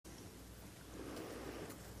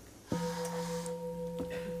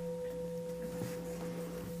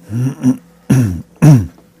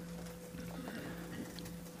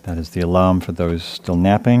That is the alarm for those still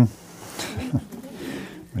napping.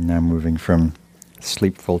 We're now moving from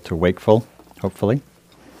sleepful to wakeful, hopefully.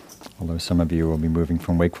 Although some of you will be moving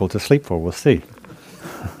from wakeful to sleepful, we'll see.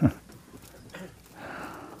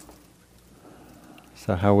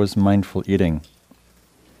 So how was mindful eating?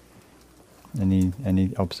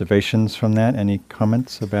 Any observations from that? Any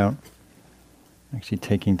comments about actually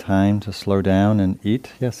taking time to slow down and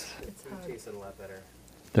eat? Yes? The food tasted a lot better.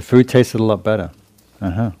 The food tasted a lot better.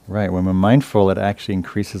 Right. When we're mindful, it actually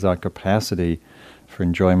increases our capacity for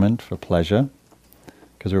enjoyment, for pleasure,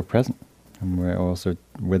 because we're present. And we're also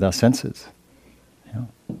with our senses. Yeah.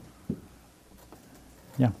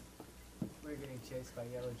 Yeah. We're getting chased by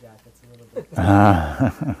yellow jackets a little bit. Ah.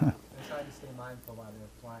 I tried to stay mindful while they were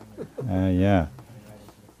flying. Yeah. Right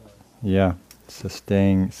into the clothes. Yeah.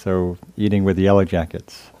 So eating with yellow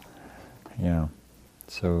jackets. Yeah.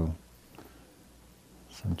 So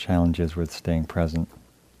some challenges with staying present.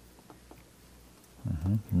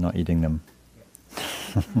 Not eating them.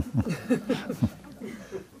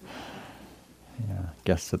 Yeah.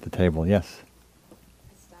 Guests at the table, yes.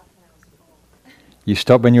 I stopped when I was full. You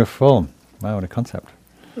stop when you're full. Wow, what a concept.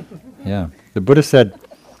 Yeah. The Buddha said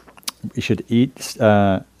you should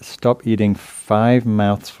stop eating 5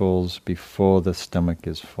 mouthfuls before the stomach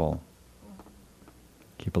is full.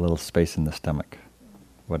 Keep a little space in the stomach,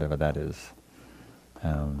 whatever that is.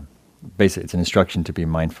 Basically, it's an instruction to be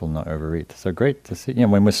mindful, not overeat. So great to see.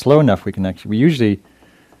 When we're slow enough, we usually,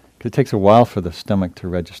 because it takes a while for the stomach to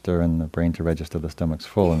register and the brain to register the stomach's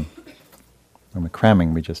full. And when we're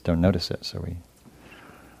cramming, we just don't notice it, so we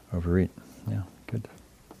overeat. Yeah, good.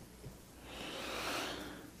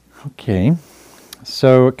 Okay,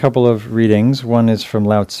 so a couple of readings. One is from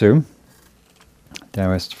Lao Tzu,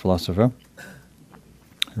 Taoist philosopher,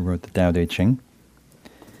 who wrote the Tao Te Ching.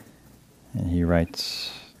 And he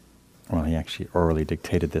writes, well, he actually orally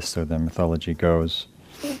dictated this, so the mythology goes,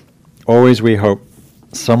 always we hope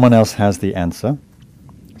someone else has the answer,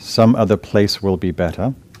 some other place will be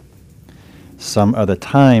better, some other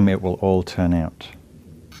time it will all turn out.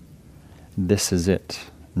 This is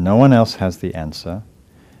it. No one else has the answer,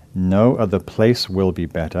 no other place will be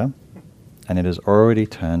better, and it has already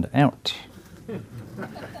turned out.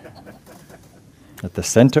 At the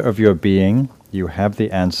center of your being, you have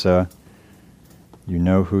the answer. You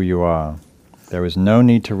know who you are. There is no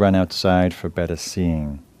need to run outside for better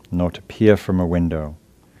seeing, nor to peer from a window.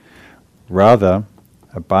 Rather,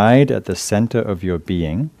 abide at the center of your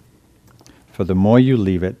being, for the more you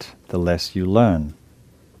leave it, the less you learn.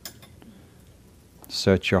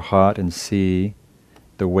 Search your heart and see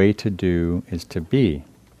the way to do is to be.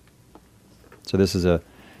 So this is a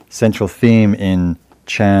central theme in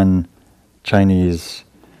Chinese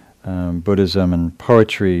Buddhism and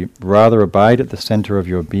poetry. Rather abide at the center of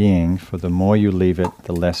your being, for the more you leave it,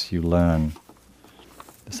 the less you learn.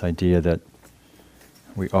 This idea that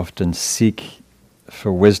we often seek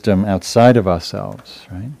for wisdom outside of ourselves,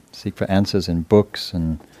 right? Seek for answers in books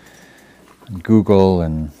and Google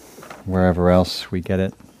and wherever else we get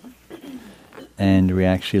it. And we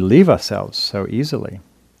actually leave ourselves so easily.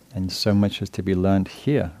 And so much is to be learned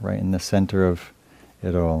here, right in the center of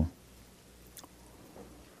it all.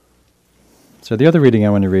 So the other reading I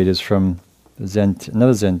want to read is from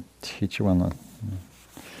another Zen teacher, not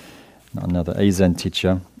another, a Zen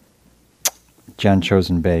teacher, Jan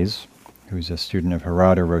Chosen Bays, who's a student of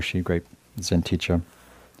Harada Roshi, great Zen teacher.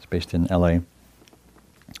 He's based in LA.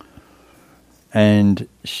 And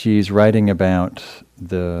she's writing about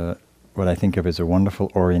what I think of as a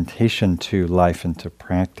wonderful orientation to life and to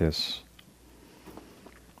practice,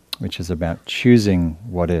 which is about choosing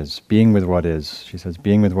what is, being with what is. She says,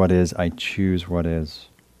 being with what is, I choose what is.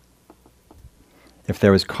 If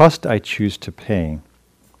there is cost, I choose to pay.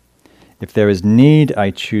 If there is need,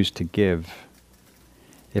 I choose to give.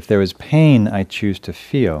 If there is pain, I choose to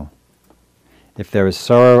feel. If there is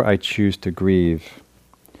sorrow, I choose to grieve.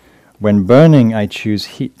 When burning, I choose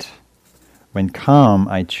heat. When calm,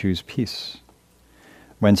 I choose peace.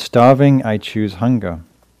 When starving, I choose hunger.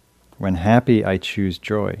 When happy, I choose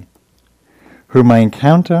joy. Whom I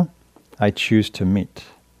encounter, I choose to meet.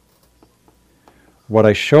 What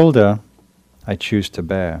I shoulder, I choose to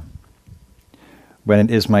bear. When it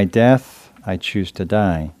is my death, I choose to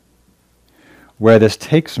die. Where this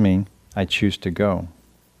takes me, I choose to go.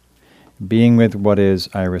 Being with what is,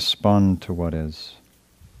 I respond to what is.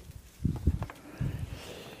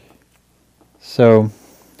 So,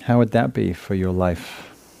 how would that be for your life,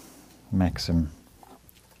 Maxim?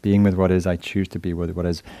 Being with what is, I choose to be with what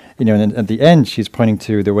is. And at the end, she's pointing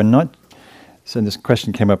to, there were not, so this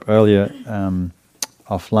question came up earlier on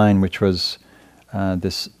offline, which was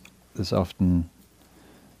this often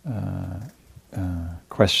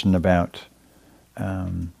question about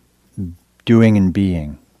doing and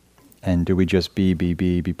being, and do we just be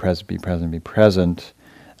present,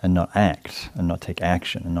 and not act, and not take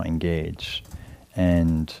action, and not engage,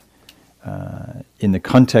 and in the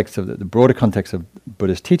context of the broader context of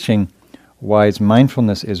Buddhist teaching, wise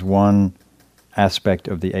mindfulness is one aspect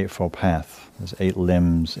of the Eightfold Path. There's 8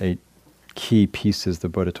 limbs, 8 key pieces the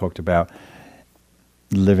Buddha talked about,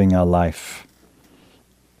 living our life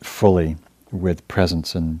fully with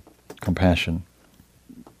presence and compassion.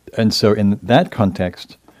 And so in that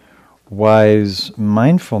context, wise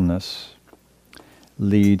mindfulness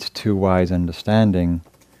leads to wise understanding,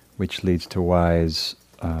 which leads to wise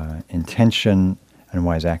intention and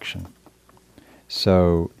wise action.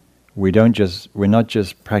 So we're not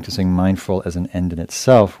just practicing mindful as an end in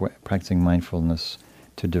itself, we're practicing mindfulness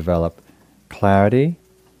to develop clarity,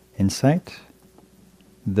 insight,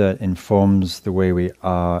 that informs the way we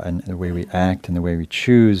are and the way we act and the way we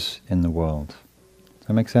choose in the world. Does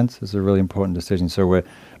that make sense? It's a really important decision. So we're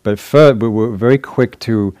very quick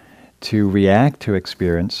to react to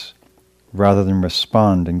experience rather than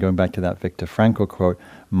respond. And going back to that Viktor Frankl quote,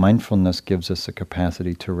 mindfulness gives us the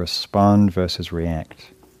capacity to respond versus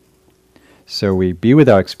react. So we be with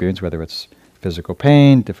our experience, whether it's physical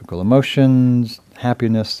pain, difficult emotions,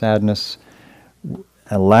 happiness, sadness,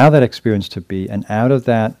 allow that experience to be, and out of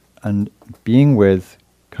that being with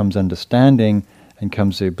comes understanding and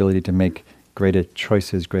comes the ability to make greater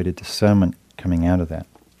choices, greater discernment coming out of that.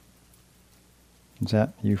 Is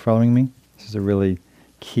that, you following me? This is a really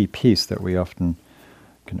key piece that we often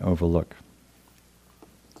can overlook.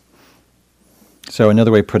 So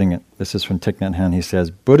another way of putting it, this is from Thich Nhat Hanh, he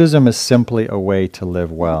says, Buddhism is simply a way to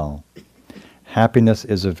live well. Happiness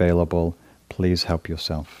is available, please help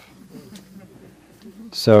yourself.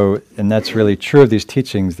 So, and that's really true of these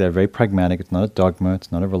teachings, they're very pragmatic, it's not a dogma,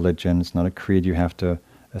 it's not a religion, it's not a creed you have to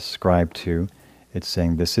ascribe to. It's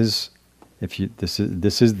saying these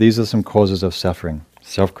are some causes of suffering,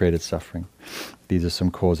 self-created suffering. These are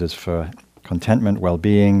some causes for contentment,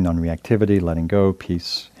 well-being, non-reactivity, letting go,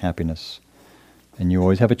 peace, happiness. And you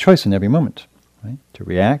always have a choice in every moment, right? To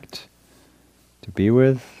react, to be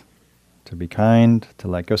with, to be kind, to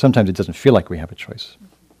let go. Sometimes it doesn't feel like we have a choice,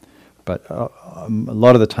 but a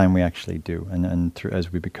lot of the time we actually do. And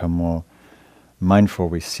as we become more mindful,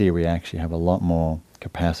 we actually have a lot more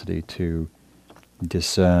capacity to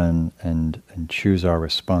discern and choose our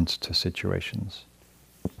response to situations.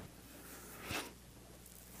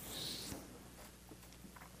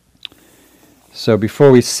 So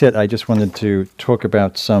before we sit, I just wanted to talk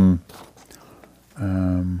about some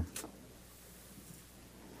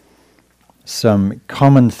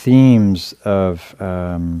common themes of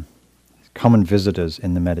common visitors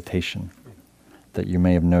in the meditation that you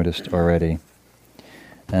may have noticed already.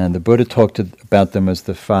 And the Buddha talked about them as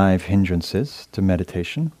the 5 hindrances to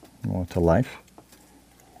meditation or to life.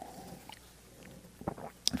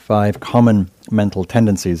 5 common mental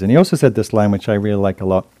tendencies. And he also said this line, which I really like a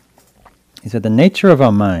lot. He said, the nature of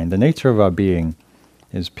our mind, the nature of our being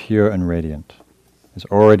is pure and radiant. Is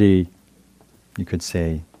already, you could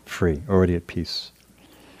say, free, already at peace.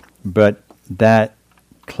 But that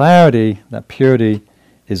clarity, that purity,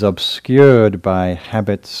 is obscured by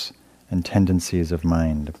habits and tendencies of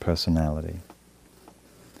mind, of personality.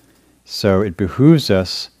 So it behooves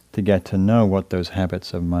us to get to know what those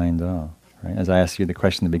habits of mind are. Right? As I asked you the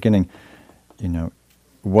question in the beginning,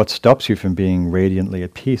 what stops you from being radiantly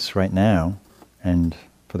at peace right now and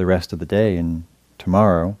for the rest of the day and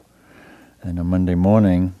tomorrow and on Monday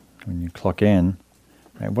morning when you clock in?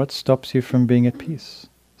 Right? What stops you from being at peace?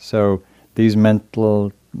 So these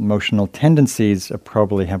mental, emotional tendencies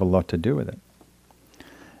probably have a lot to do with it.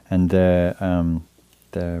 And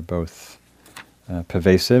they're both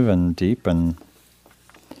pervasive and deep. And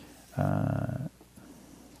so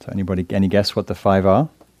any guess what the 5 are?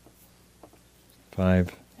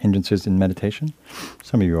 5 hindrances in meditation?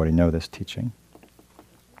 Some of you already know this teaching.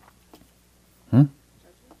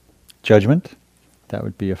 Judgment. That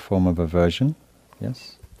would be a form of aversion.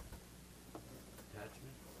 Yes.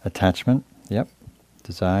 Attachment. Yep.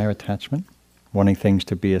 Desire, attachment. Wanting things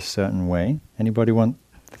to be a certain way. Anybody want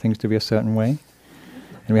things to be a certain way?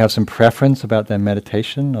 And we have some preference about their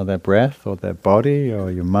meditation or their breath or their body or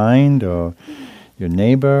your mind or your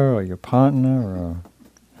neighbor or your partner or...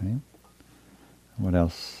 Right? What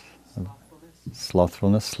else?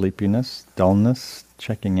 Slothfulness, sleepiness, dullness,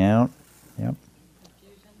 checking out. Yep.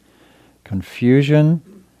 Confusion.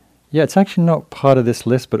 Yeah, it's actually not part of this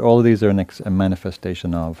list, but all of these are a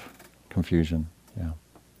manifestation of confusion. Yeah.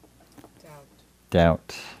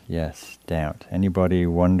 Doubt. Yes, doubt. Anybody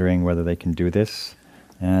wondering whether they can do this?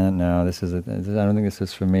 No, I don't think this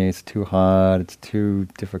is for me. It's too hard. It's too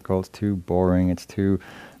difficult. It's too boring.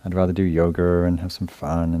 I'd rather do yoga and have some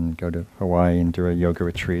fun and go to Hawaii and do a yoga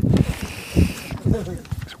retreat.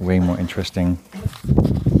 It's way more interesting.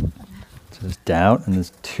 So there's doubt, and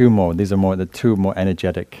there's two more. These are the two more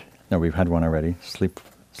energetic. No, we've had one already.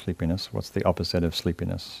 Sleepiness. What's the opposite of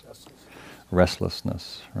sleepiness?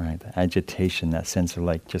 Restlessness, right? Agitation, that sense of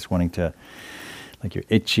like just wanting to, like you're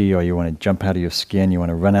itchy or you want to jump out of your skin, you want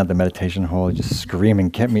to run out the meditation hall, just screaming,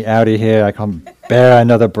 "Get me out of here, I can't bear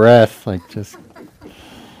another breath." Like just,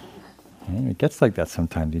 it gets like that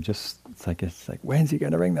sometimes. It's like, when's he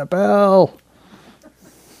going to ring the bell?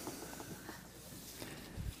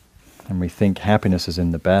 And we think happiness is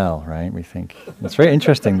in the bell, right? We think, it's very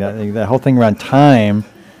interesting, that whole thing around time,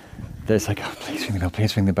 it's like, oh, please ring the bell,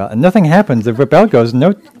 please ring the bell. And nothing happens. If the bell goes,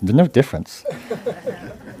 there's no difference.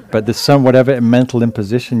 But there's whatever mental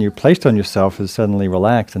imposition you placed on yourself is suddenly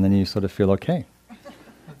relaxed, and then you sort of feel okay.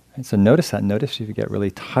 And so notice that. Notice if you get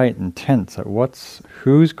really tight and tense. Like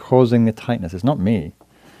who's causing the tightness? It's not me.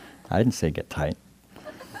 I didn't say get tight.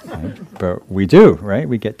 Right? But we do, right?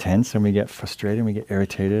 We get tense and we get frustrated and we get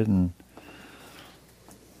irritated. And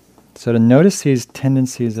so to notice these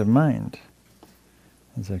tendencies of mind.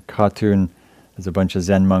 There's a cartoon, there's a bunch of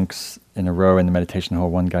Zen monks in a row in the meditation hall.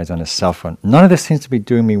 One guy's on his cell phone. None of this seems to be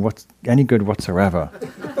doing me any good whatsoever.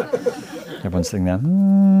 Everyone's sitting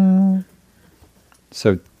there.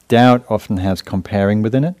 So doubt often has comparing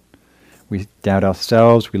within it. We doubt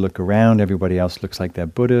ourselves, we look around, everybody else looks like they're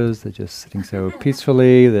Buddhas, they're just sitting so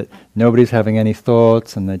peacefully that nobody's having any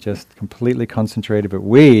thoughts and they're just completely concentrated. But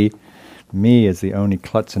me is the only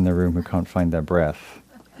klutz in the room who can't find their breath.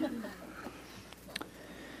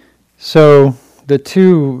 So the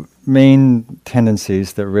two main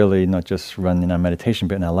tendencies that really not just run in our meditation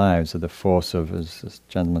but in our lives are the force of, as this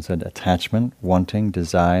gentleman said, attachment, wanting,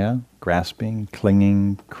 desire, grasping,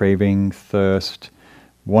 clinging, craving, thirst,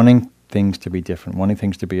 wanting things to be different, wanting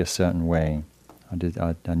things to be a certain way,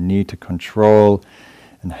 our need to control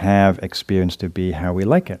and have experience to be how we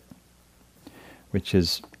like it, which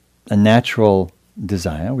is a natural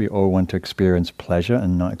desire. We all want to experience pleasure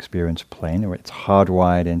and not experience pain. It's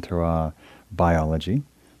hardwired into our biology,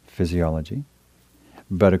 physiology.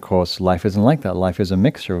 But of course, life isn't like that. Life is a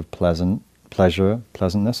mixture of pleasure,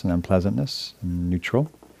 pleasantness, and unpleasantness, and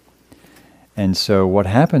neutral. And so what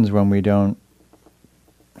happens when we don't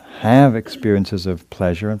have experiences of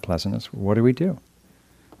pleasure and pleasantness? What do?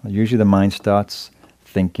 Well, usually the mind starts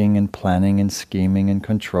thinking and planning and scheming and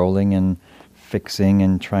controlling and fixing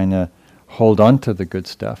and trying to hold on to the good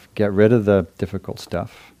stuff, get rid of the difficult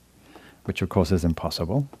stuff, which of course is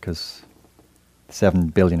impossible because 7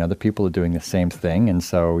 billion other people are doing the same thing, and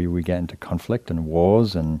so we get into conflict and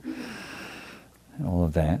wars and all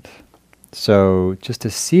of that. So just to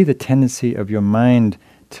see the tendency of your mind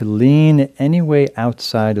to lean any way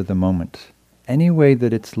outside of the moment, any way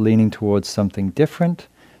that it's leaning towards something different,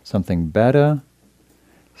 something better,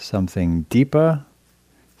 something deeper,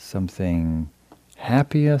 something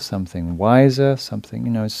happier, something wiser, something,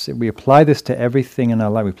 we apply this to everything in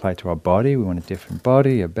our life. We apply it to our body. We want a different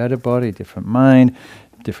body, a better body, a different mind,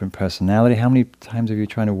 different personality. How many times have you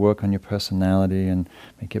tried to work on your personality and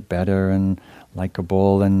make it better and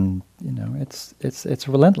likable? And, it's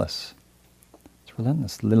relentless. It's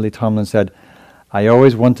relentless. Lily Tomlin said, "I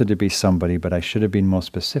always wanted to be somebody, but I should have been more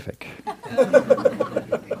specific."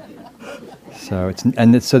 So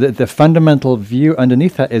so the fundamental view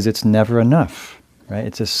underneath that is it's never enough.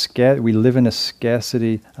 Right? We live in a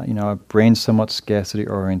scarcity, our brain's somewhat scarcity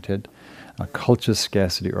oriented, our culture's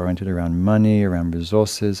scarcity oriented around money, around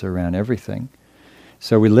resources, around everything.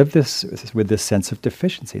 So we live with this sense of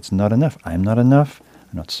deficiency. It's not enough. I'm not enough.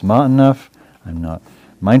 I'm not smart enough. I'm not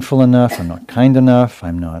mindful enough. I'm not kind enough.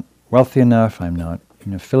 I'm not wealthy enough. I'm not,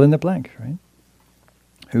 fill in the blank, right?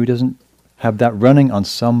 Who doesn't have that running on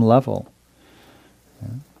some level?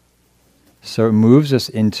 Yeah. So it moves us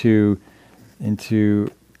into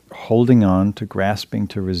holding on, to grasping,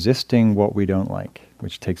 to resisting what we don't like,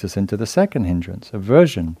 which takes us into the second hindrance,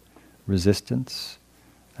 aversion, resistance,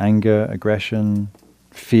 anger, aggression,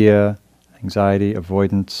 fear, anxiety,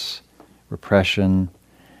 avoidance, repression.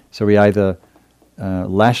 So we either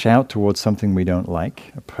lash out towards something we don't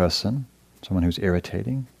like, a person, someone who's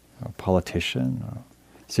irritating, a politician, or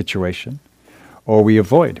a situation, or we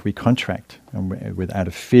avoid, we contract, and out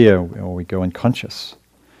of fear, or we go unconscious.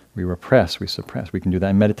 We repress, we suppress. We can do that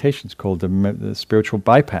in meditation. It's called the spiritual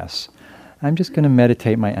bypass. I'm just going to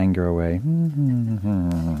meditate my anger away.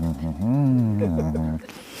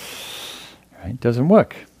 Right? Doesn't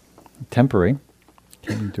work. Temporary.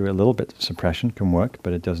 Can do a little bit of suppression, can work,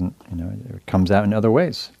 but it doesn't, it comes out in other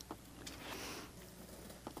ways.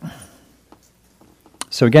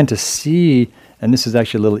 So again, to see, and this is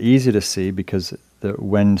actually a little easier to see because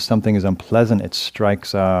when something is unpleasant, it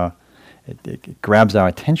strikes it grabs our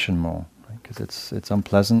attention more, because it's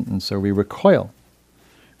unpleasant, and so we recoil.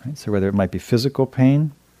 Right? So whether it might be physical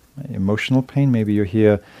pain, emotional pain, maybe you're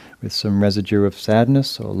here with some residue of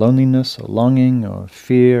sadness or loneliness or longing or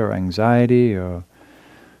fear or anxiety or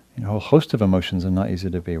a whole host of emotions are not easy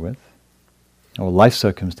to be with. Or life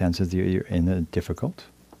circumstances you're in are difficult.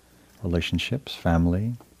 Relationships,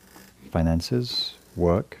 family, finances,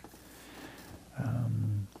 work.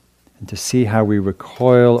 And to see how we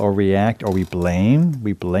recoil or react or we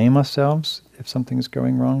blame ourselves if something is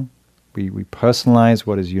going wrong. We personalize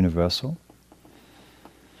what is universal.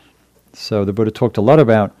 So the Buddha talked a lot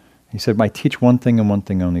about, he said, I teach one thing and one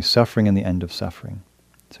thing only, suffering and the end of suffering.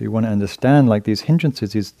 So you want to understand like these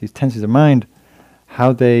hindrances, these tendencies of mind,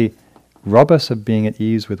 how they rob us of being at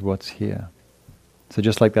ease with what's here. So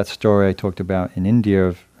just like that story I talked about in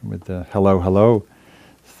India with the hello, hello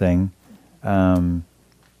thing, right?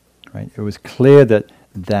 It was clear that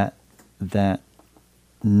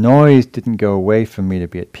noise didn't go away for me to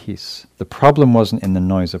be at peace. The problem wasn't in the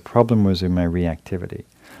noise, the problem was in my reactivity.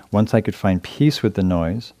 Once I could find peace with the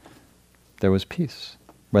noise, there was peace,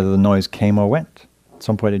 whether the noise came or went. At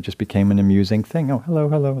some point it just became an amusing thing. Oh, hello,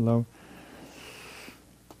 hello, hello.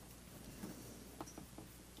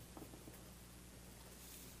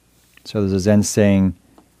 So there's a Zen saying,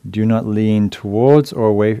 do not lean towards or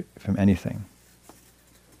away from anything.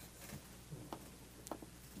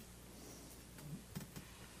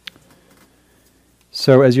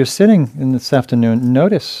 So as you're sitting in this afternoon,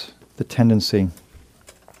 notice the tendency.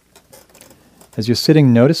 As you're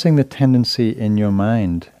sitting, noticing the tendency in your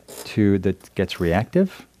mind that gets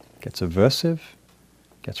reactive, gets aversive,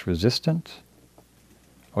 gets resistant,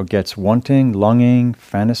 or gets wanting, longing,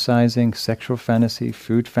 fantasizing, sexual fantasy,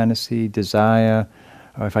 food fantasy, desire,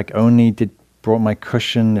 or if I only brought my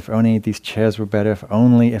cushion, if only these chairs were better, if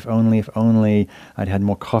only I'd had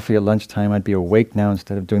more coffee at lunchtime, I'd be awake now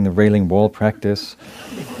instead of doing the railing wall practice.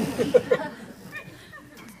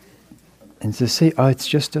 And to see, it's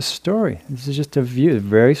just a story. This is just a view, a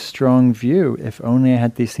very strong view. If only I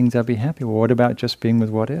had these things, I'd be happy. Well, what about just being with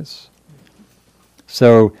what is?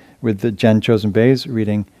 So with the Jan Chosen Bey's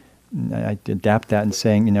reading, I adapt that and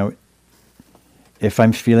saying, if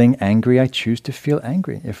I'm feeling angry, I choose to feel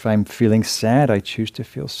angry. If I'm feeling sad, I choose to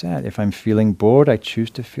feel sad. If I'm feeling bored, I choose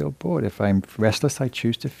to feel bored. If I'm restless, I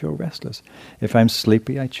choose to feel restless. If I'm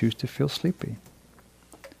sleepy, I choose to feel sleepy.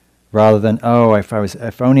 Rather than,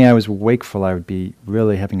 if only I was wakeful, I would be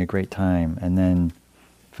really having a great time, and then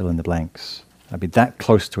fill in the blanks. I'd be that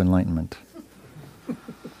close to enlightenment.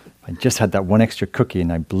 I just had that one extra cookie and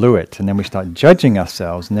I blew it, and then we start judging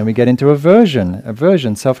ourselves, and then we get into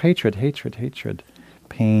aversion, self-hatred, hatred,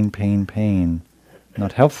 pain,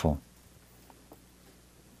 not helpful.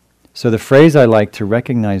 So the phrase I like to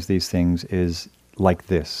recognize these things is like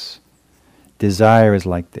this. Desire is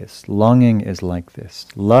like this. Longing is like this.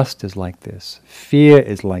 Lust is like this. Fear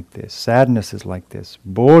is like this. Sadness is like this.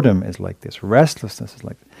 Boredom is like this. Restlessness is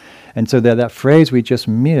like this. And so that phrase, we just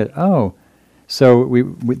meet it. So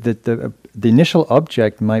the initial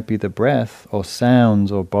object might be the breath or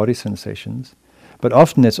sounds or body sensations, but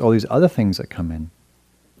often it's all these other things that come in.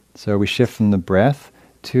 So we shift from the breath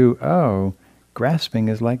to, grasping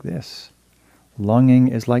is like this. Longing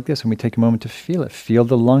is like this, and we take a moment to feel it. Feel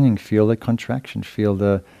the longing, feel the contraction, feel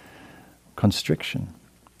the constriction.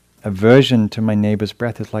 Aversion to my neighbor's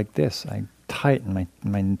breath is like this. I tighten,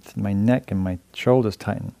 my neck and my shoulders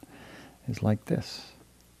tighten. Is like this.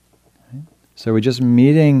 Right? So we're just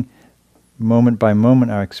meeting moment by moment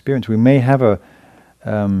our experience. We may have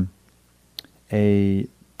a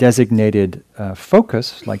designated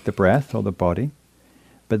focus, like the breath or the body,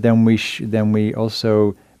 but then we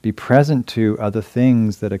also be present to other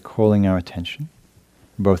things that are calling our attention,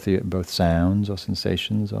 both sounds or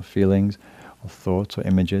sensations or feelings or thoughts or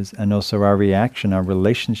images, and also our reaction, our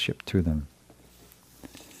relationship to them.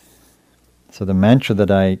 So the mantra that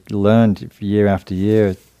I learned year after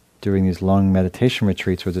year during these long meditation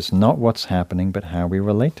retreats was, it's not what's happening, but how we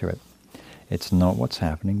relate to it. It's not what's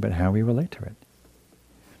happening, but how we relate to it.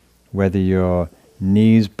 Whether your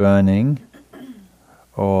knees burning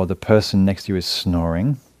or the person next to you is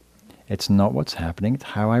snoring, it's not what's happening, it's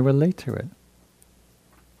how I relate to it.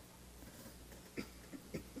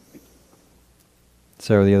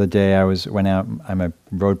 So the other day went out, I'm a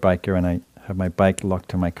road biker, and I have my bike locked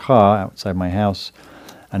to my car outside my house,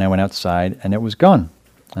 and I went outside and it was gone.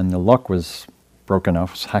 And the lock was broken off,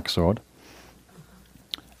 it was hacksawed.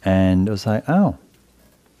 And it was like, oh,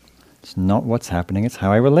 it's not what's happening, it's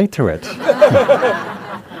how I relate to it.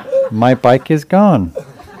 My bike is gone.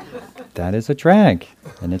 That is a drag,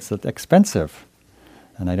 and it's expensive.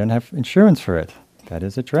 And I don't have insurance for it. That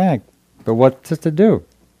is a drag. But what's it to do?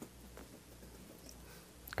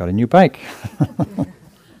 Got a new bike.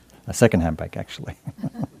 A second-hand bike, actually.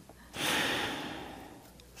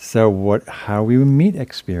 So how we meet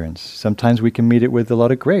experience. Sometimes we can meet it with a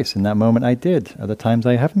lot of grace. In that moment I did. Other times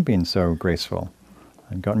I haven't been so graceful.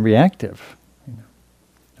 I've gotten reactive.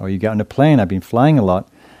 Or you get on a plane, I've been flying a lot,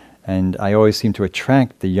 and I always seem to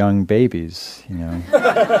attract the young babies,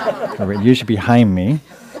 usually behind me.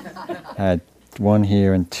 I had one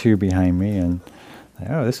here and two behind me, and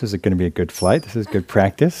this is going to be a good flight. This is good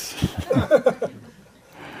practice.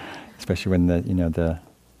 Especially when the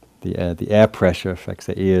air pressure affects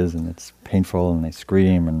their ears, and it's painful, and they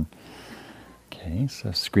scream. And okay,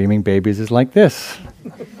 so screaming babies is like this.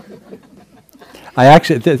 I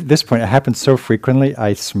actually, at this point, it happens so frequently.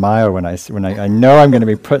 I smile when I know I'm going to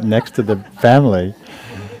be put next to the family,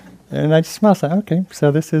 and I just smile. Say, okay,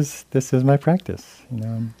 so this is my practice.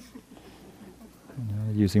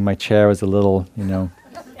 Using my chair as a little, with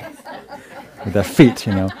their feet,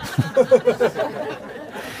 and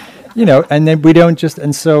then we don't just,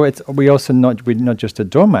 and so we're not just a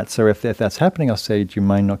doormat. So if that's happening, I'll say, do you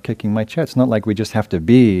mind not kicking my chair? It's not like we just have to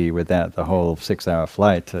be with that the whole 6-hour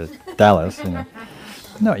flight to Dallas,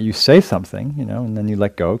 No, you say something, and then you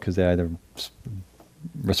let go because they either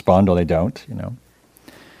respond or they don't,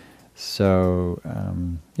 So,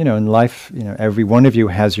 in life, every one of you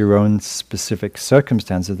has your own specific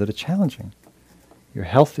circumstances that are challenging. Your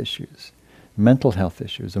health issues, mental health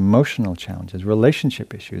issues, emotional challenges,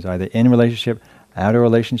 relationship issues, either in relationship, out of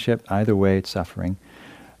relationship, either way it's suffering.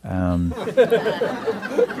 Can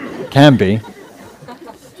be.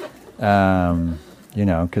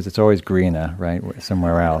 Because it's always greener, right,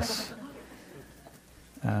 somewhere else.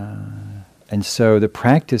 And so the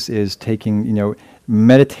practice is taking,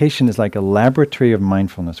 meditation is like a laboratory of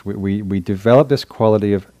mindfulness. We develop this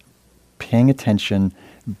quality of paying attention,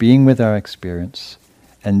 being with our experience,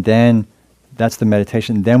 and then that's the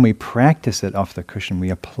meditation. Then we practice it off the cushion.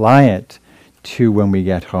 We apply it to when we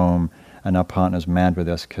get home and our partner's mad with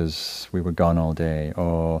us because we were gone all day,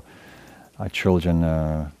 or our children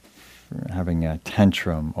are having a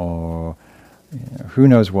tantrum, or who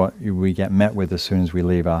knows what we get met with as soon as we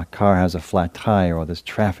leave. Our car has a flat tire, or there's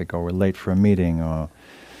traffic, or we're late for a meeting, or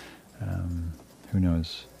who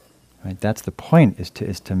knows. Right? That's the point,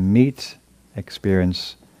 is to meet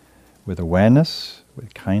experience with awareness,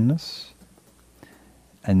 with kindness,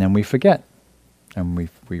 and then we forget. And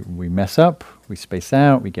we mess up, we space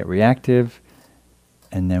out, we get reactive,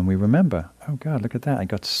 and then we remember, oh God, look at that.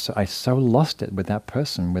 I so lost it with that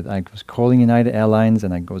person. I was calling United Airlines,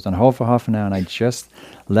 and I was on hold for half an hour, and I just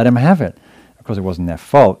let them have it. Of course, it wasn't their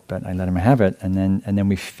fault, but I let them have it. And then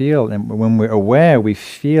we feel, and when we're aware, we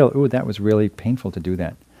feel, oh, that was really painful to do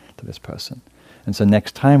that to this person. And so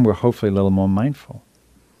next time, we're hopefully a little more mindful.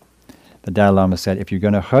 The Dalai Lama said, if you're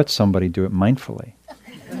going to hurt somebody, do it mindfully.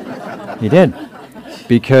 He did.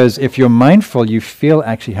 Because if you're mindful, you feel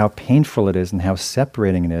actually how painful it is and how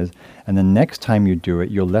separating it is. And the next time you do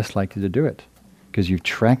it, you're less likely to do it because you've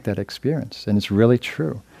tracked that experience. And it's really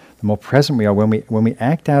true. The more present we are, when we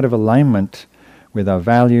act out of alignment with our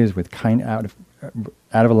values, out of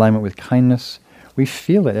alignment with kindness, we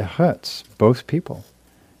feel it. It hurts both people,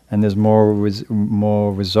 and there's more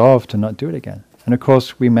resolve to not do it again. And of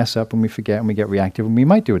course, we mess up and we forget and we get reactive, and we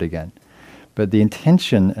might do it again. But the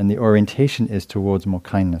intention and the orientation is towards more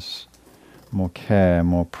kindness, more care,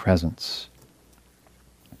 more presence.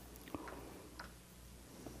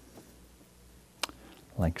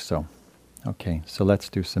 Like so. Okay, so let's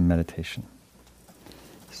do some meditation.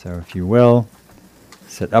 So if you will,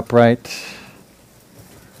 sit upright.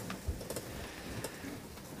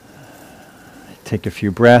 Take a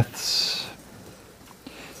few breaths.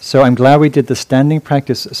 So I'm glad we did the standing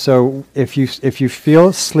practice. So if you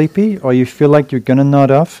feel sleepy or you feel like you're going to nod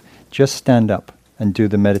off, just stand up and do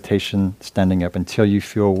the meditation standing up until you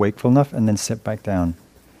feel wakeful enough, and then sit back down.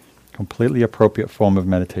 Completely appropriate form of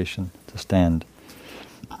meditation, to stand.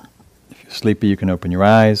 If you're sleepy, you can open your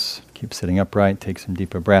eyes, keep sitting upright, take some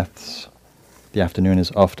deeper breaths. The afternoon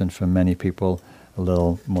is often, for many people, a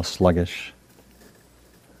little more sluggish.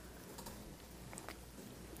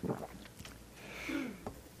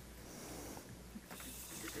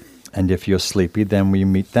 And if you're sleepy, then we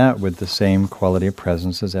meet that with the same quality of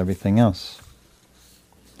presence as everything else.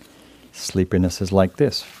 Sleepiness is like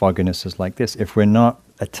this. Fogginess is like this. If we're not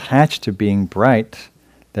attached to being bright,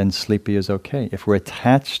 then sleepy is okay. If we're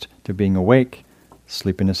attached to being awake,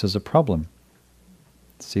 sleepiness is a problem.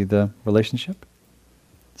 See the relationship?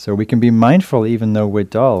 So we can be mindful even though we're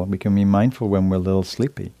dull. We can be mindful when we're a little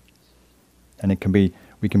sleepy. And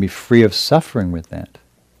we can be free of suffering with that.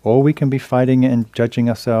 Or we can be fighting it and judging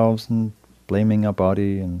ourselves and blaming our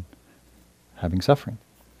body and having suffering.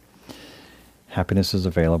 Happiness is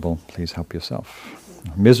available, please help yourself.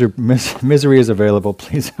 Misery is available,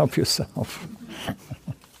 please help yourself.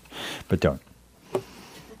 But don't.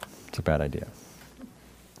 It's a bad idea.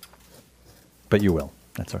 But you will,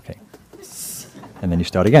 that's okay. And then you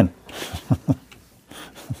start again.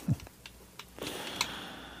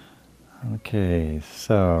 Okay,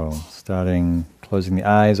 so closing the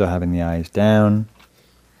eyes or having the eyes down.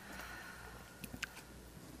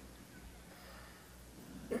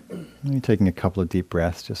 Maybe taking a couple of deep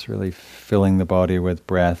breaths, just really filling the body with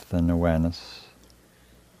breath and awareness.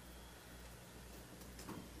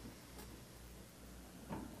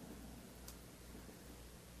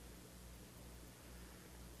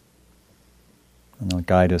 And I'll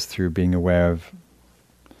guide us through being aware of,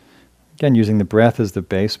 again, using the breath as the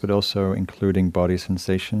base, but also including body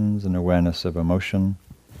sensations and awareness of emotion.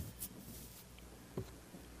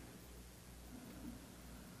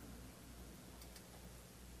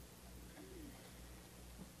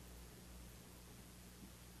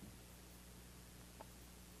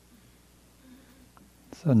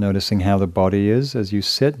 So noticing how the body is as you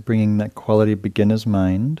sit, bringing that quality beginner's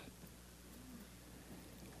mind.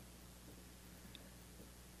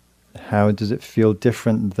 How does it feel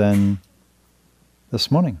different than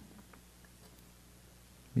this morning?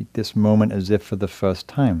 Meet this moment as if for the first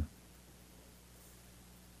time.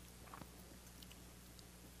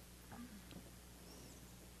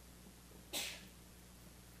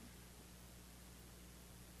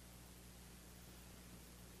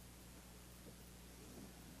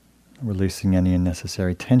 Releasing any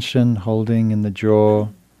unnecessary tension, holding in the jaw,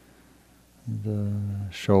 the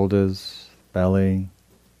shoulders, belly,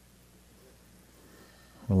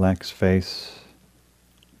 relaxed face.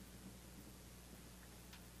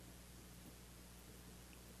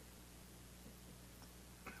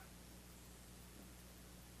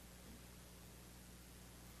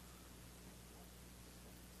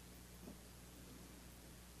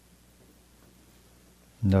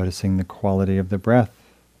 Noticing the quality of the breath.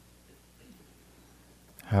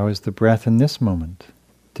 How is the breath in this moment?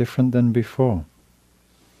 Different than before.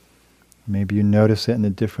 Maybe you notice it in a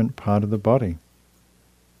different part of the body.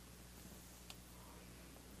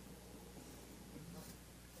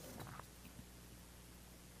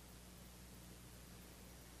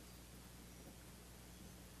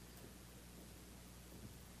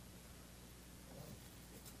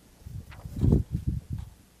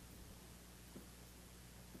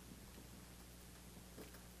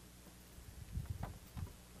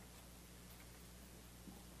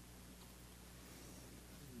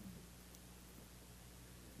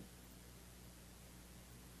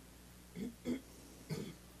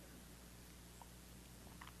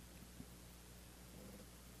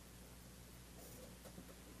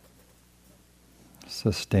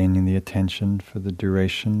 Sustaining the attention for the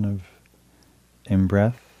duration of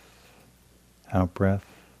in-breath, out-breath,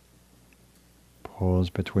 pause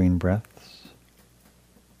between breaths.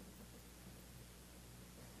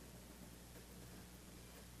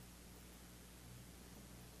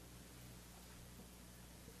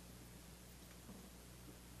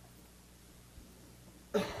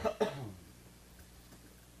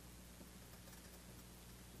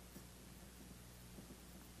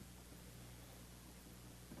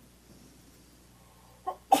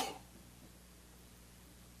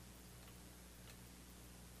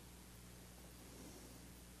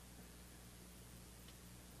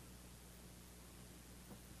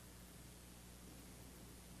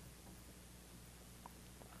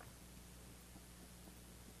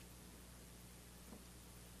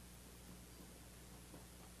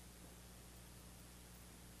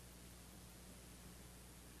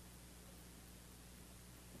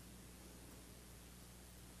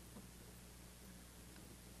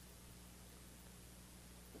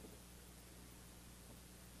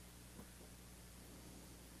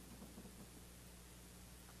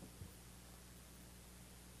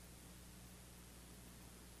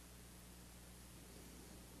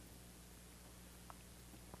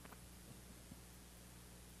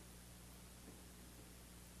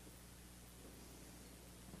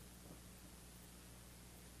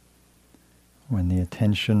 When the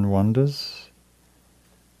attention wanders,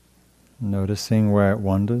 noticing where it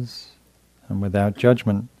wanders, and without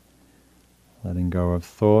judgment, letting go of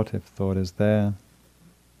thought if thought is there,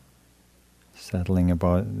 settling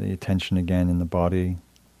about the attention again in the body,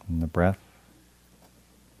 in the breath.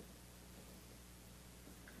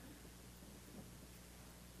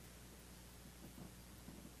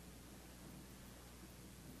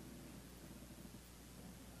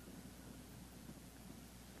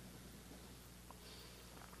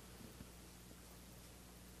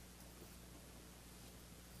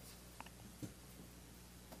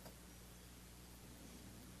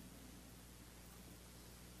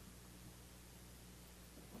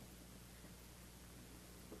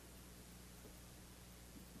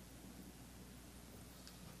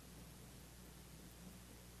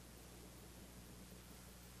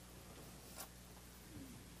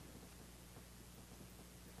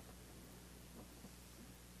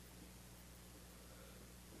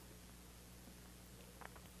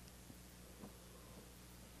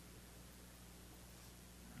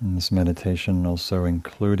 In this meditation, also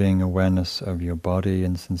including awareness of your body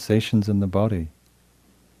and sensations in the body.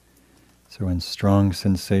 So when strong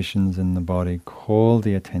sensations in the body call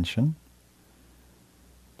the attention,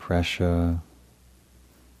 pressure,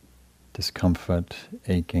 discomfort,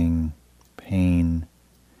 aching, pain,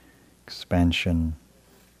 expansion,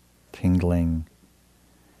 tingling,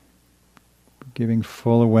 giving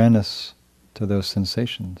full awareness to those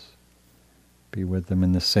sensations. Be with them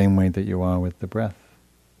in the same way that you are with the breath.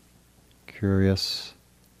 Curious,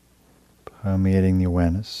 permeating the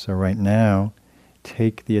awareness. So right now,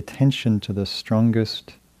 take the attention to the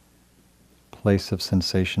strongest place of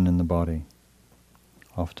sensation in the body,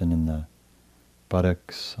 often in the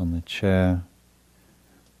buttocks, on the chair,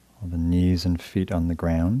 or the knees and feet on the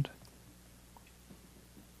ground.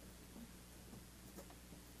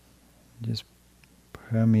 Just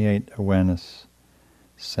permeate awareness,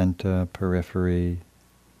 center, periphery.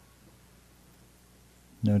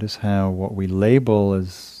 Notice how what we label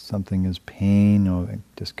as something as pain or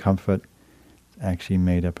discomfort is actually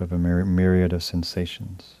made up of a myriad of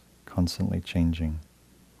sensations, constantly changing.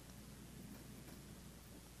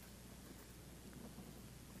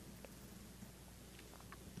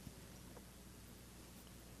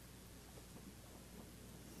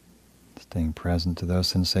 Staying present to those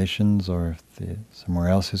sensations, or if somewhere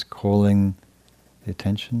else is calling the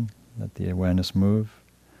attention, let the awareness move.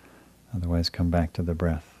 Otherwise, come back to the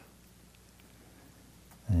breath.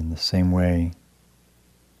 And in the same way,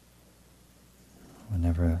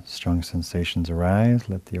 whenever strong sensations arise,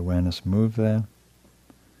 let the awareness move there.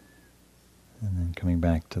 And then coming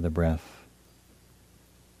back to the breath.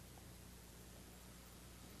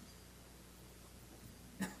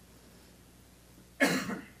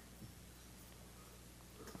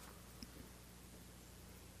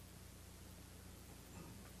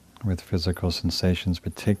 With physical sensations,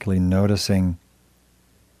 particularly noticing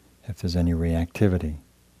if there's any reactivity,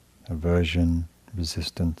 aversion,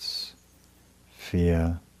 resistance,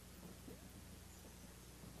 fear,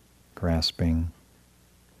 grasping.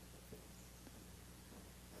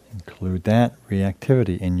 Include that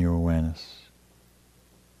reactivity in your awareness.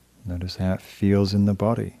 Notice how it feels in the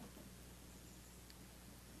body.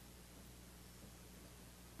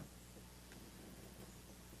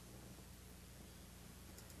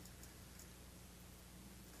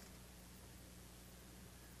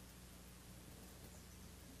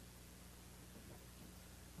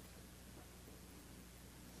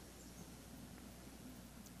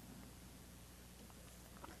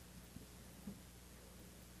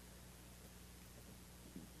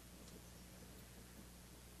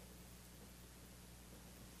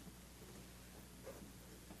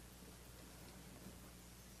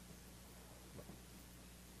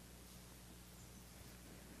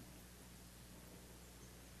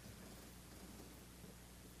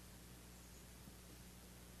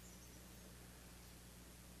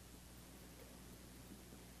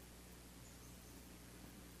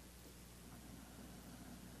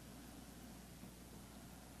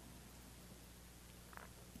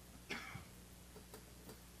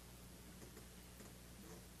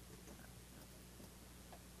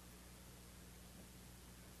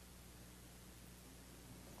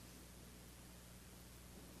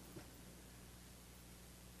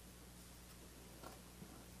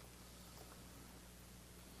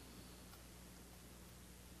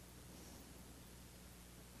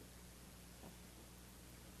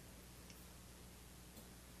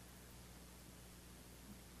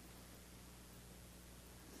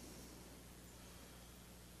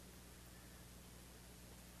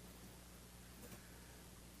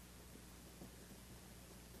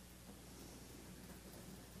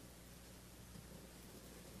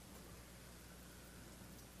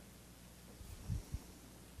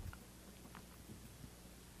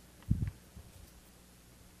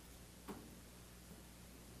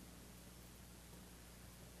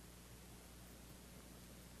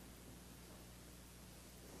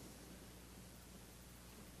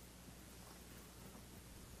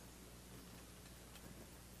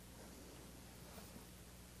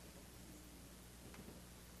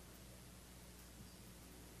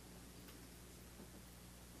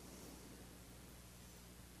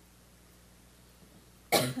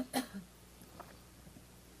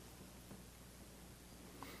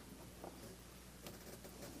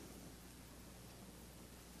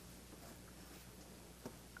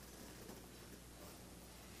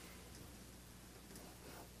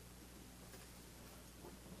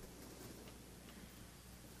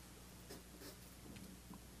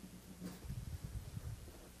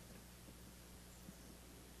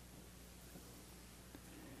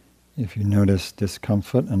 If you notice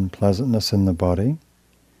discomfort and pleasantness in the body,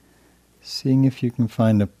 seeing if you can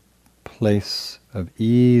find a place of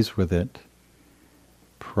ease with it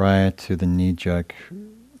prior to the knee-jerk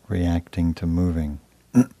reacting to moving.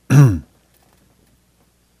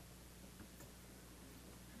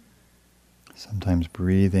 Sometimes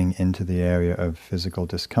breathing into the area of physical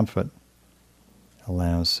discomfort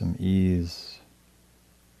allows some ease.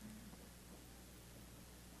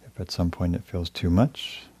 If at some point it feels too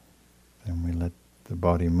much, then we let the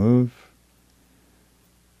body move,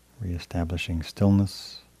 re-establishing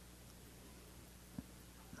stillness.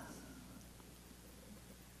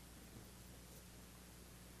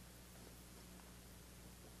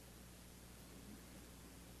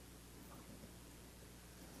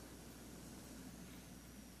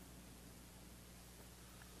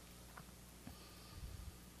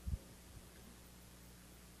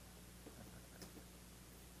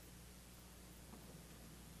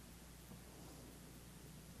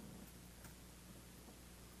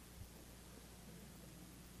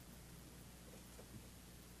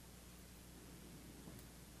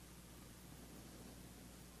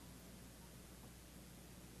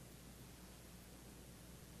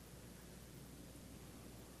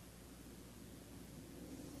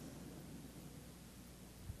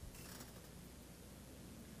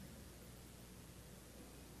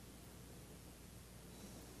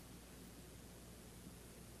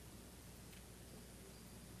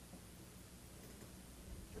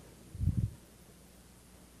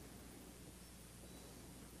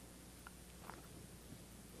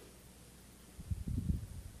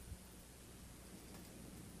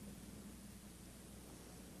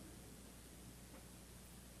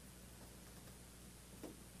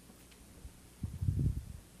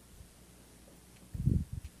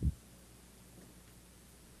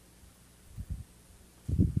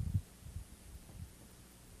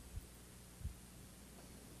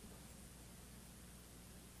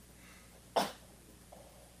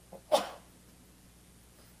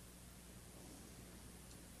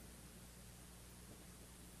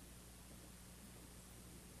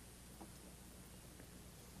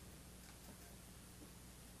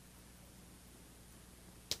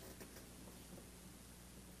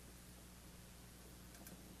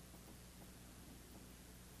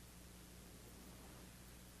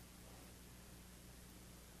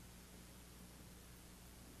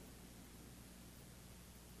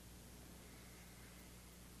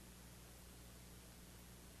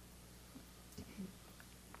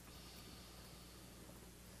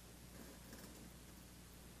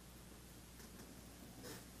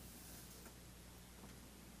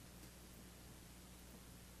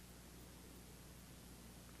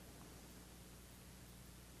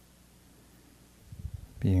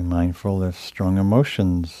 Being mindful if strong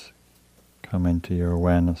emotions come into your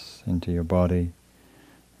awareness, into your body,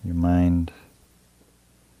 your mind.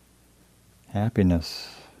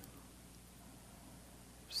 Happiness,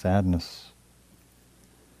 sadness,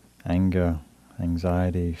 anger,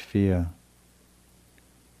 anxiety, fear.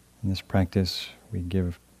 In this practice, we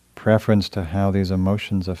give preference to how these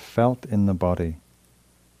emotions are felt in the body.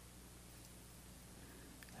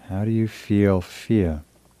 How do you feel fear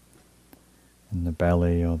in the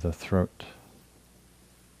belly or the throat?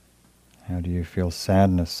 How do you feel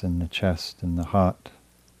sadness in the chest, in the heart?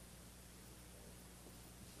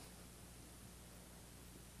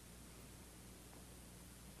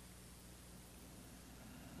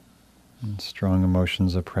 And strong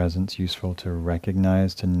emotions are present. It's useful to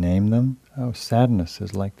recognize, to name them. Oh, sadness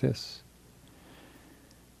is like this.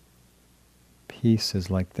 Peace is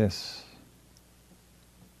like this.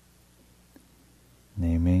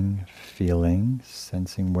 Naming, feeling,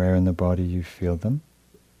 sensing where in the body you feel them.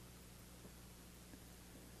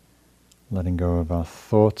 Letting go of our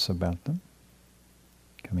thoughts about them.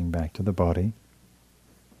 Coming back to the body.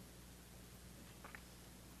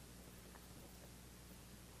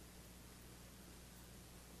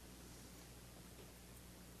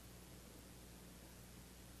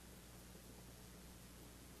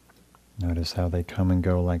 Notice how they come and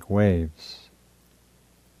go like waves.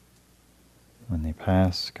 When they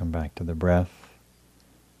pass, come back to the breath,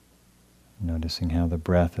 noticing how the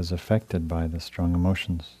breath is affected by the strong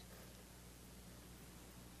emotions.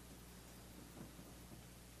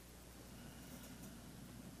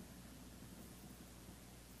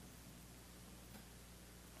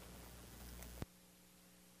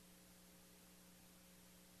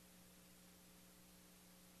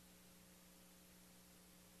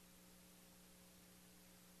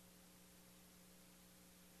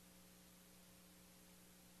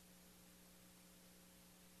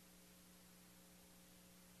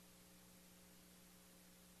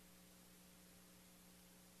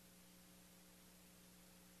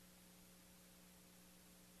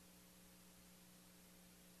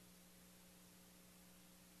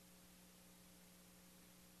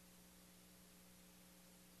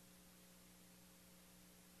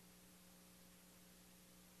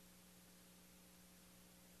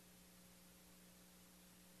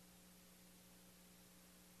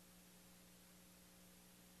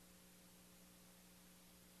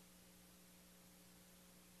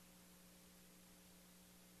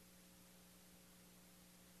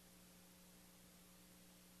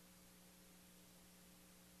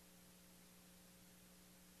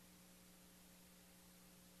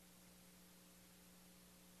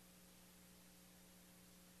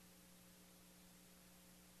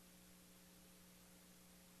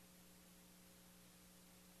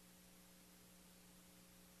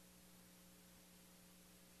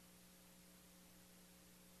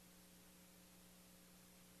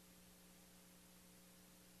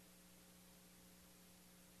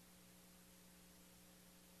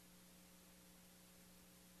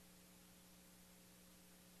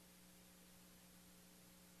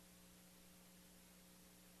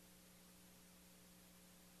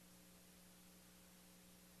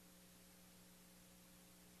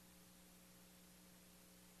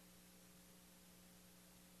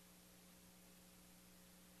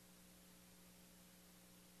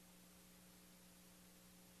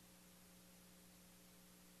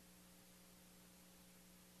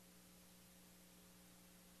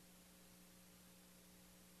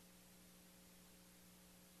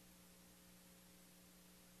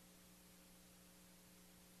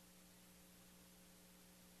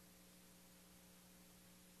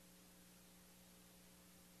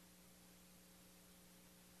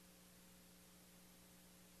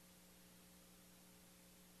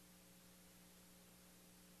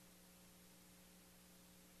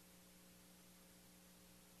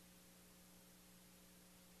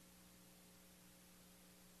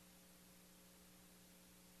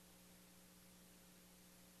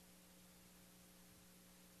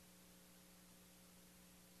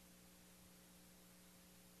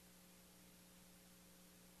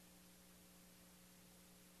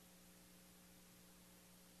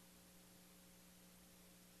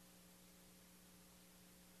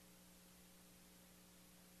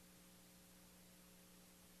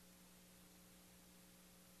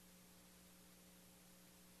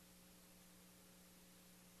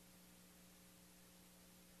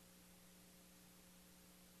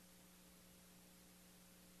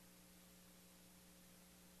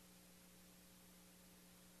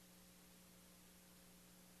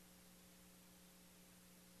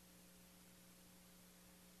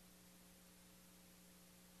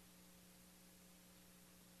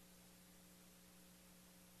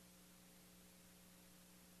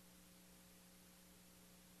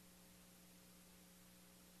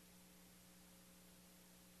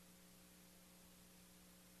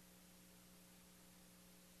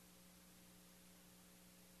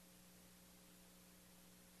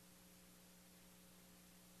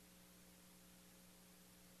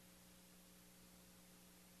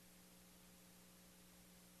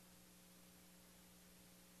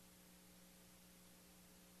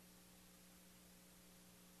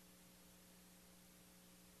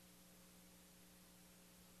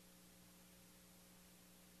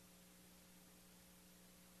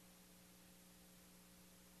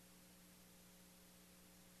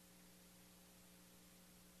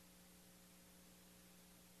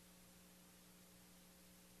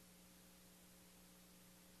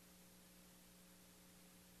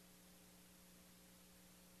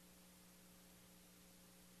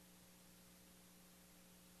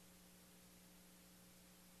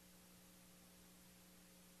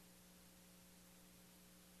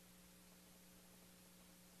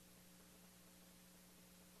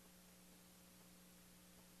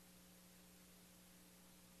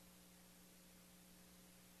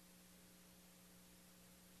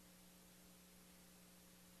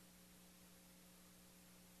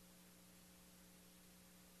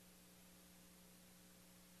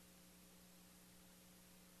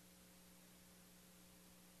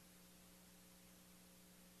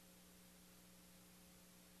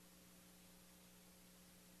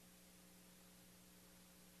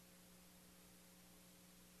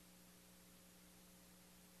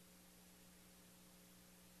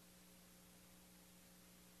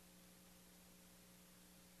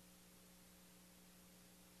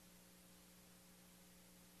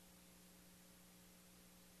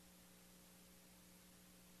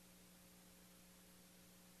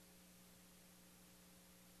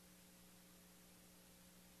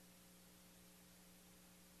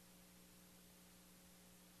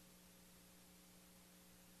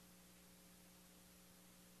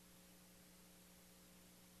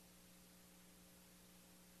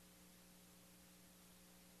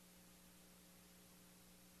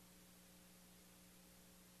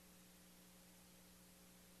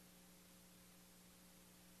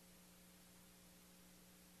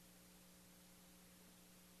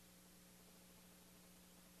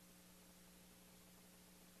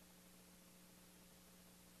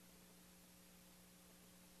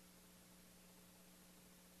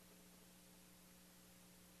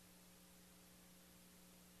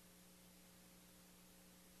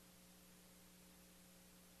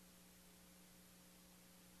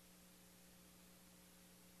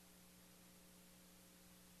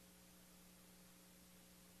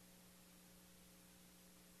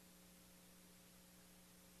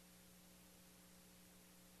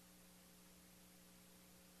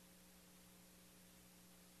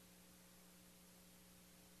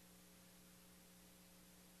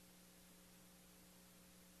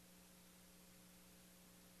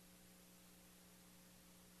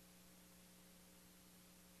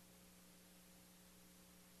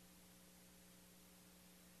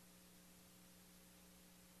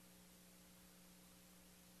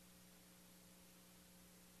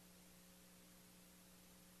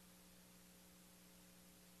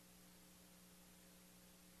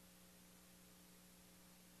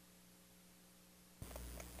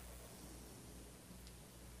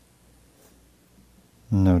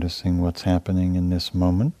 Noticing what's happening in this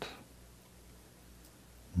moment.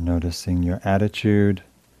 Noticing your attitude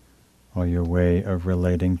or your way of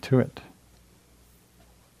relating to it.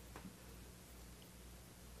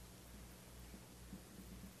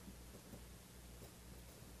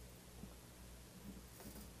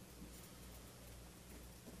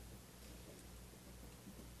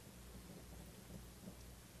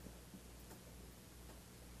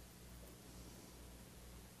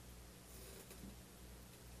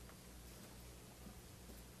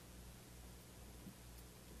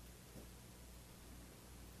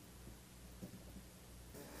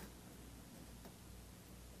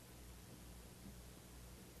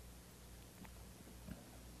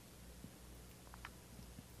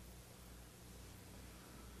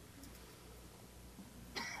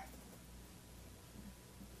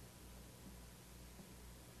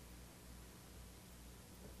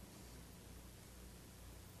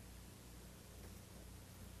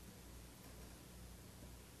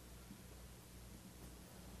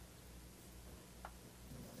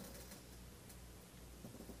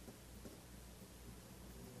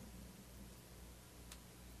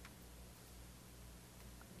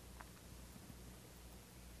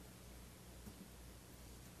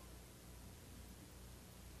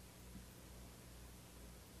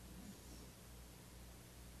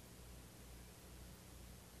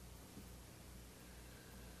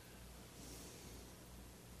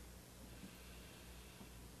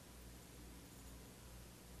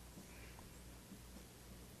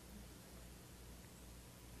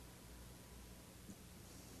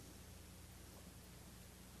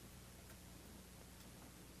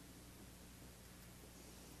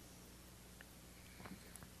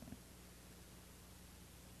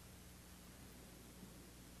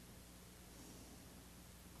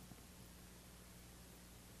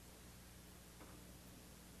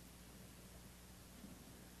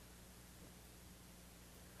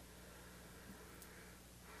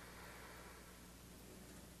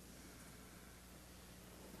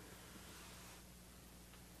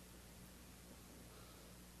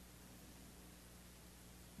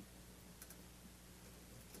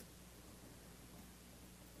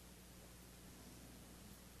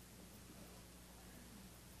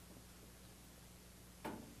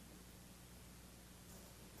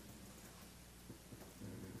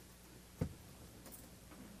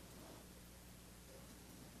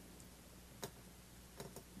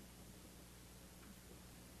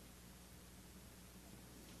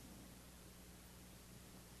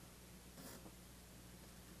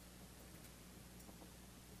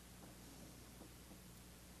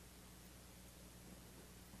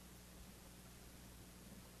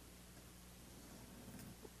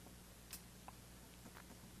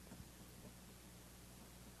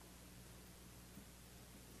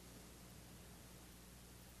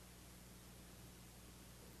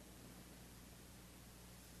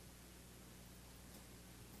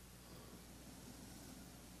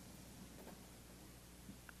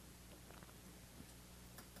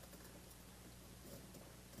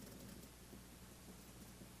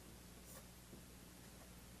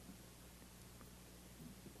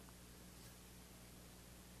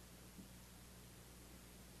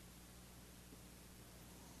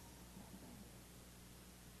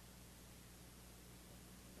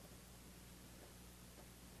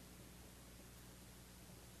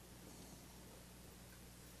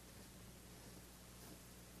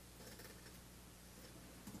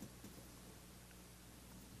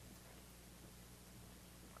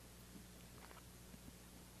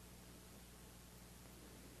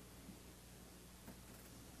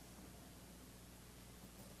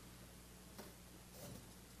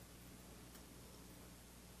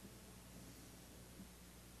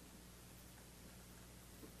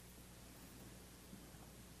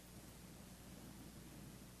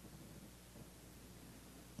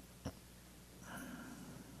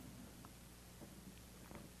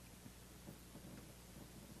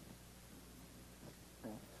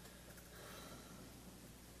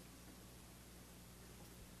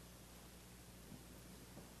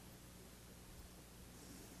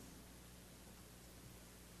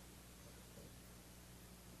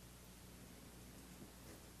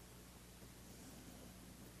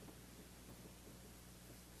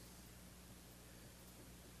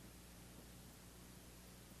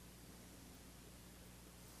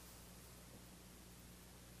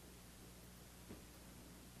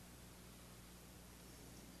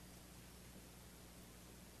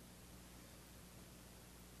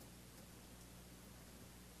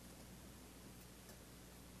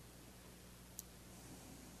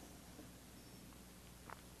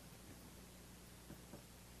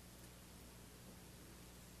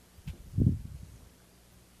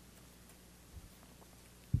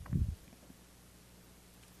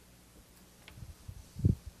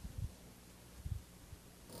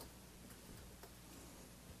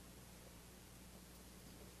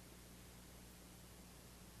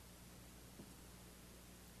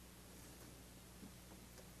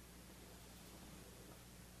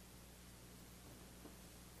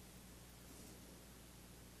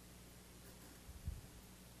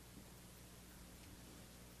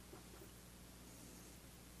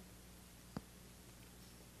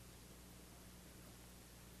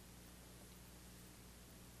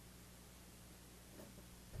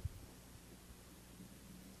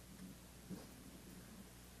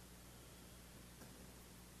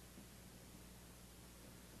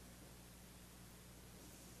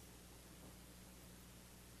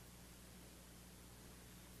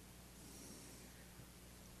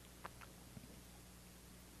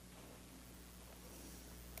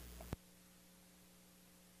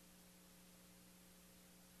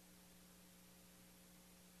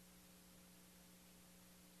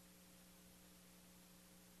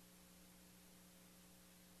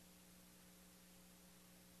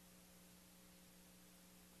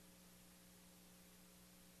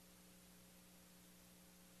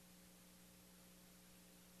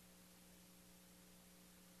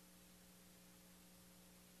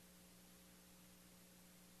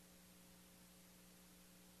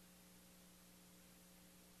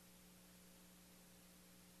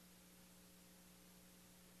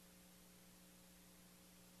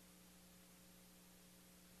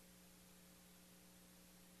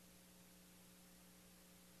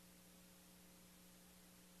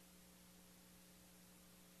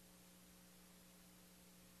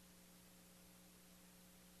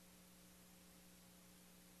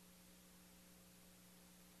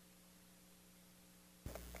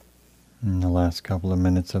 In the last couple of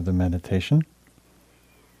minutes of the meditation,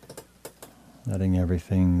 letting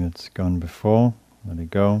everything that's gone before, let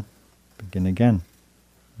it go, begin again.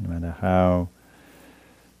 No matter how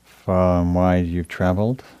far and wide you've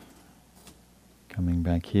traveled, coming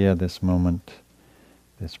back here, this moment,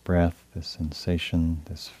 this breath, this sensation,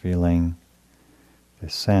 this feeling,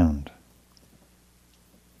 this sound.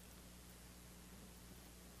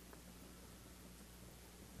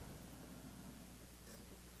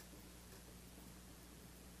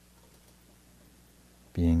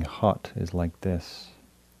 Being hot is like this.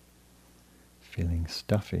 Feeling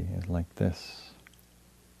stuffy is like this.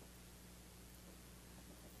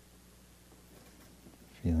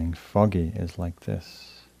 Feeling foggy is like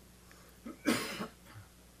this.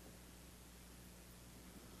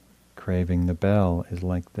 Craving the bell is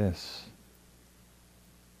like this.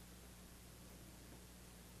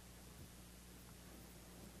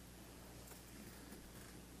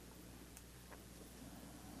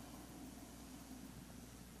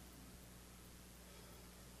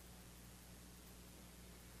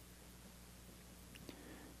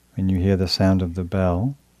 When you hear the sound of the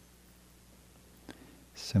bell,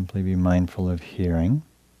 simply be mindful of hearing.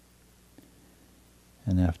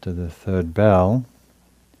 And after the third bell,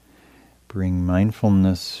 bring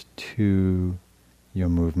mindfulness to your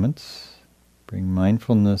movements. Bring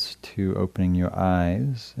mindfulness to opening your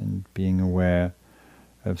eyes and being aware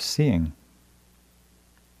of seeing,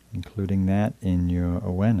 including that in your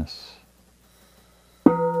awareness.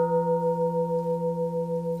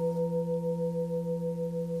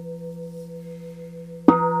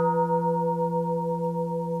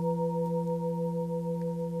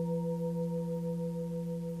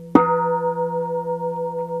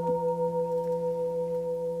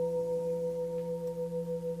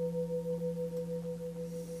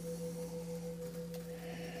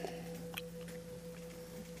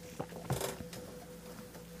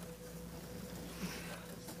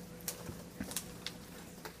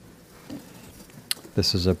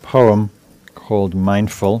 This is a poem called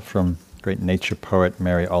Mindful from great nature poet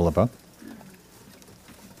Mary Oliver.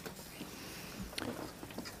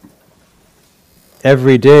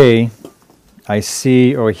 Every day I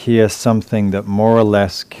see or hear something that more or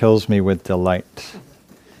less kills me with delight,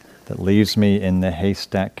 that leaves me in the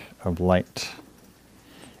haystack of light.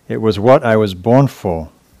 It was what I was born for,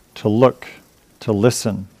 to look, to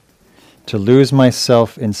listen, to lose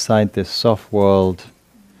myself inside this soft world,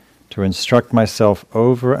 to instruct myself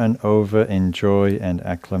over and over in joy and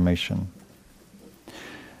acclamation.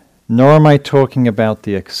 Nor am I talking about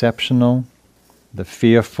the exceptional, the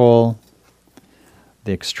fearful,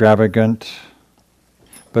 the extravagant,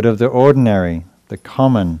 but of the ordinary, the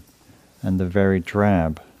common, and the very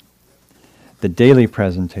drab, the daily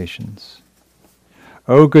presentations.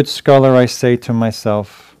 O good scholar, I say to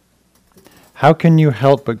myself, how can you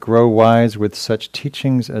help but grow wise with such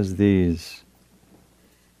teachings as these?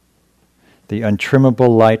 The untrimmable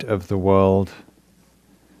light of the world,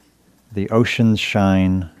 the ocean's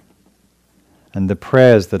shine, and the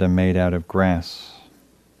prayers that are made out of grass.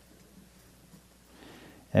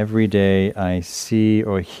 Every day I see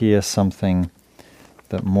or hear something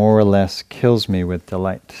that more or less kills me with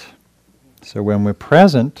delight. So when we're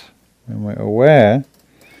present, when we're aware,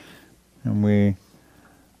 and we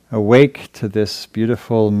awake to this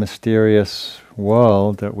beautiful, mysterious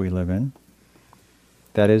world that we live in,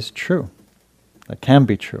 that is true. That can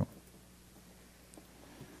be true.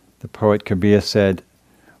 The poet Kabir said,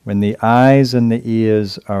 when the eyes and the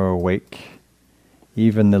ears are awake,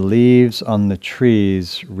 even the leaves on the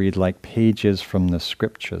trees read like pages from the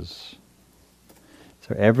scriptures.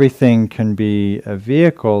 So everything can be a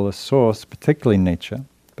vehicle, a source, particularly nature,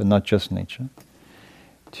 but not just nature,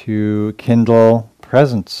 to kindle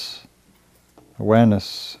presence,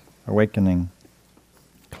 awareness, awakening,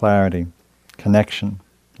 clarity, connection,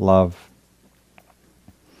 love.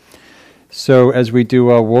 So as we do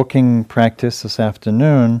our walking practice this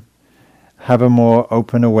afternoon, have a more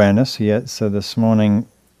open awareness. So this morning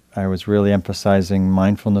I was really emphasizing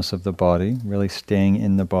mindfulness of the body, really staying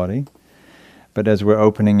in the body. But as we're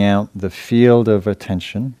opening out the field of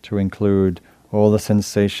attention to include all the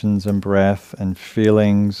sensations and breath and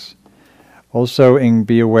feelings, also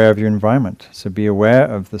be aware of your environment. So be aware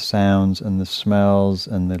of the sounds and the smells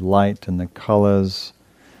and the light and the colors,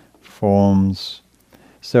 forms.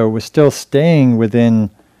 So we're still staying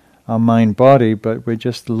within our mind-body, but we're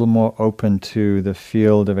just a little more open to the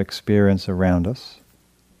field of experience around us.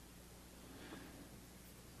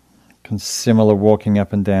 Similar walking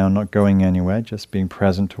up and down, not going anywhere, just being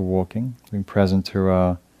present to walking, being present to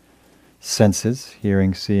our senses,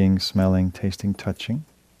 hearing, seeing, smelling, tasting, touching.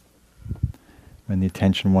 When the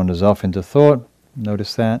attention wanders off into thought,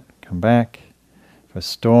 notice that, come back. If a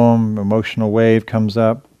storm, emotional wave comes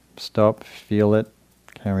up, stop, feel it,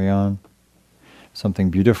 carry on. Something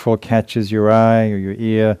beautiful catches your eye or your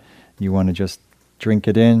ear, you want to just drink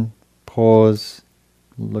it in, pause,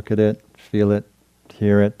 look at it, feel it,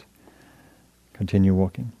 hear it, continue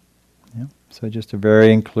walking. Yeah? So just a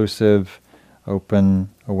very inclusive, open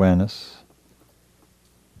awareness.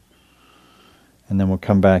 And then we'll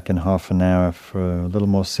come back in half an hour for a little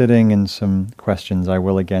more sitting and some questions. I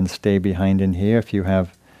will again stay behind in here if you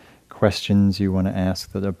have questions you want to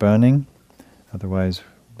ask that are burning. Otherwise,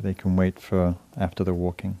 they can wait for after the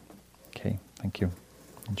walking. Okay, thank you.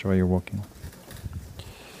 Enjoy your walking.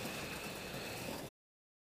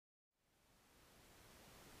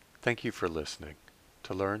 Thank you for listening.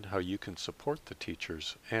 To learn how you can support the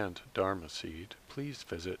teachers and Dharma Seed, please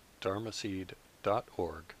visit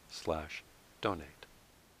dharmaseed.org/donate.